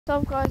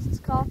What's up guys, it's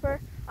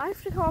Copper. I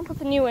have to come up with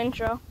a new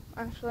intro,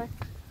 actually.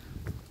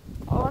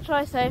 Well, what should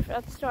I say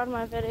at the start of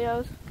my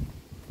videos?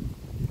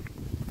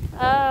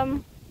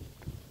 I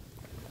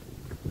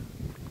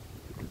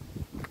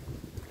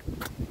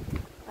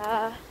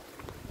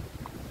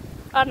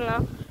don't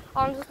know.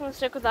 I'm just going to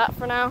stick with that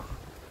for now.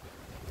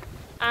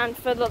 And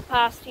for the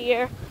past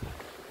year.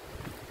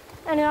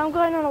 Anyway, I'm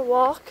going on a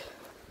walk.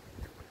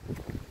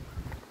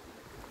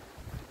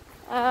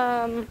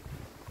 That's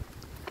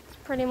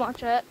pretty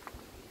much it.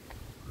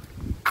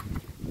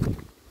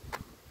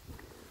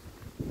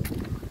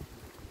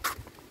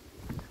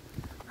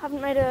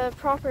 Haven't made a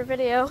proper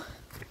video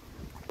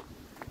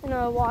in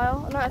a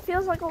while. No, it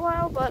feels like a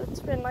while, but it's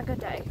been like a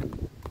day.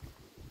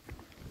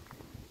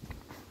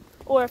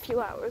 Or a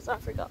few hours, I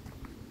forgot.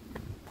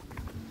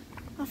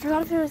 I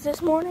forgot if it was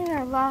this morning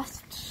or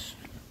last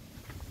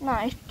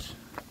night.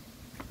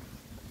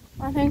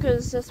 I think it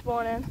was this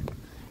morning.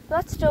 But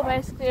that's still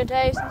basically a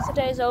day since the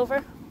day's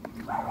over.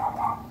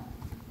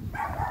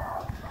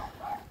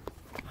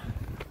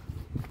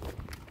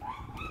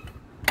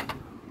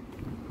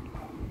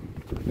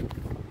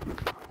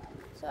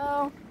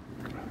 So,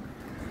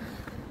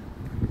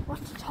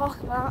 what to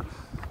talk about?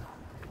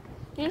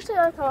 Usually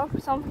I come up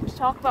with something to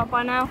talk about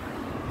by now.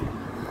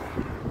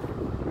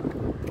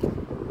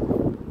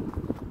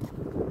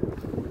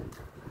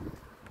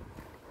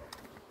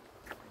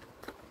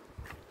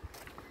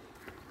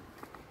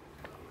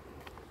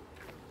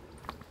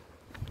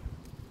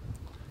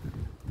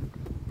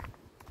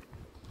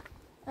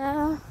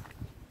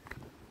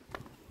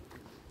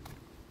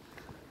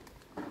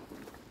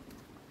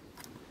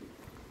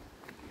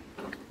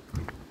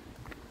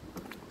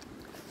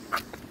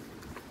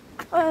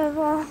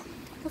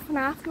 The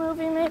FNAF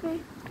movie,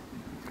 maybe.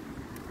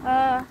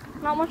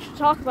 Not much to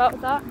talk about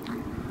with that.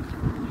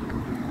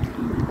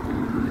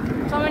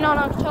 It's coming on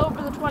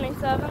October the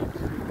 27th.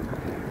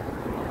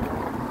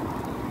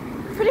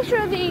 Pretty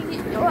sure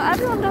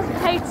everyone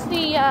hates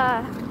the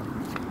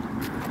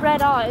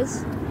red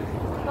eyes,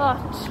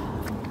 but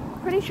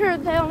pretty sure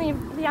the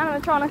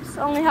animatronics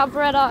only have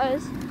red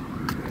eyes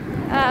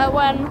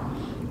when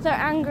they're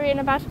angry and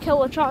about to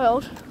kill a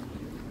child.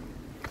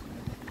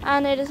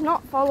 And it is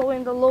not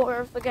following the lore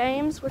of the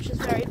games, which is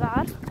very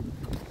bad.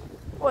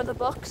 Or the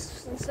books,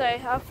 since they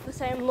have the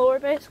same lore,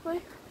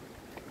 basically.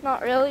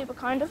 Not really, but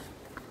kind of.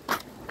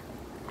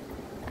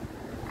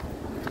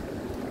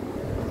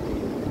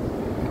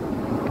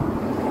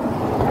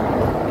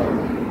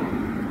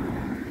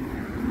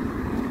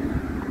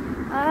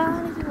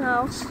 Anything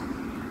else?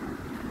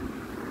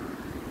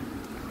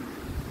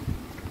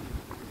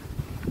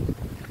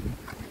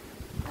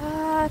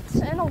 It's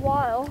in a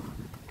while.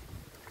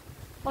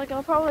 Like,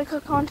 I'll probably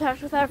cut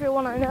contact with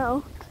everyone I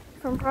know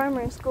from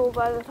primary school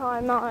by the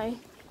time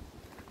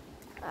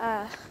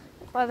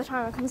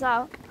it comes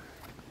out.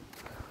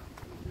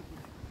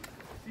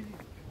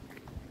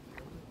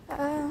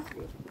 I'm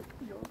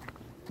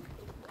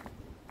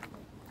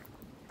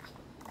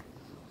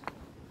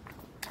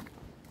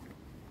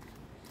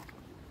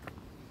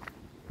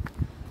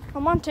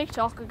on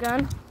TikTok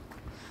again,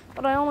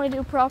 but I only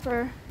do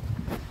proper,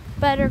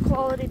 better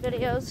quality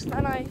videos,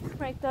 and I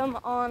make them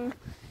on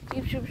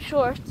YouTube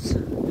Shorts.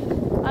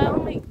 I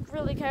only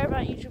really care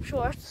about YouTube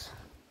Shorts,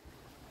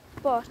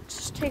 but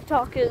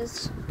TikTok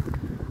has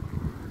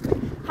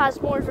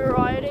more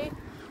variety.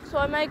 So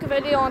I make a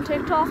video on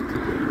TikTok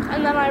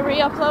and then I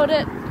re-upload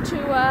it to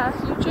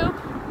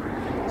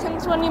YouTube.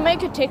 Since when you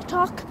make a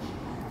TikTok,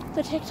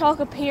 the TikTok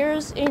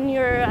appears in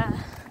your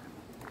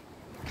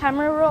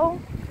camera roll,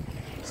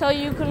 so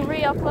you can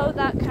re-upload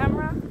that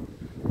camera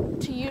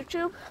to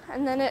YouTube,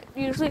 and then it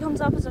usually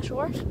comes up as a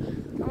short,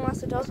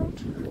 unless it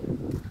doesn't.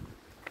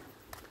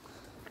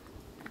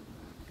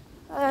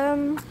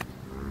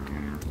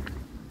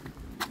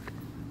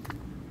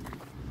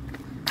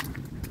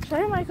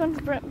 Shame I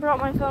couldn't brought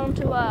my phone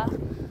to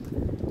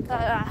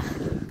that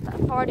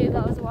party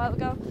that was a while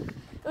ago.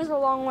 It was a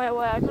long way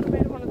away. I could have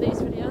made one of these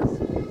videos.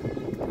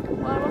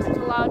 Well, I wasn't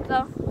allowed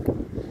though.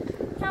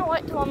 Can't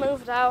wait till I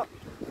moved out,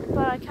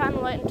 but I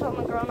can wait until I'm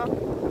a grown up.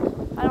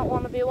 I don't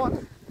want to be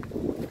one.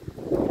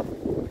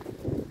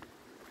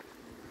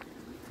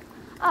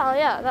 Oh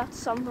yeah, that's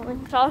something we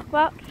can talk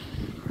about.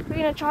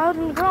 Being a child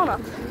and a grown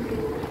up.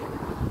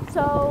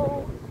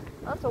 So,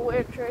 that's a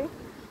weird tree.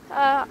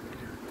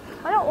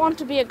 I don't want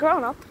to be a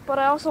grown-up, but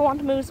I also want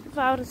to move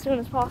out as soon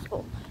as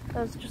possible.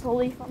 There's just a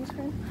leaf on the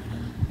screen.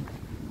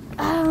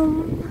 I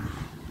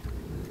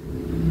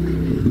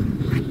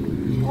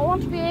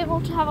want to be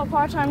able to have a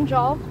part-time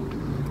job,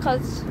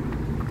 because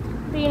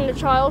being a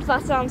child,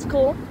 that sounds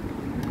cool.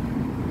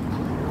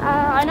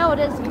 I know it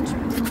isn't.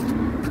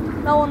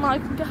 No one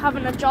likes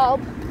having a job.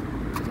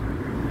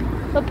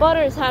 But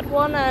Butters had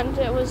one, and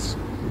it was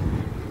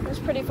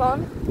pretty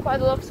fun, by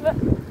the looks of it.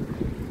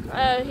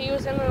 He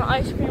was in an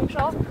ice cream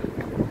shop.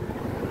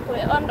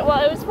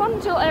 Well, it was fun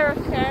until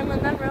Eric came,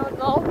 and then really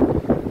dull.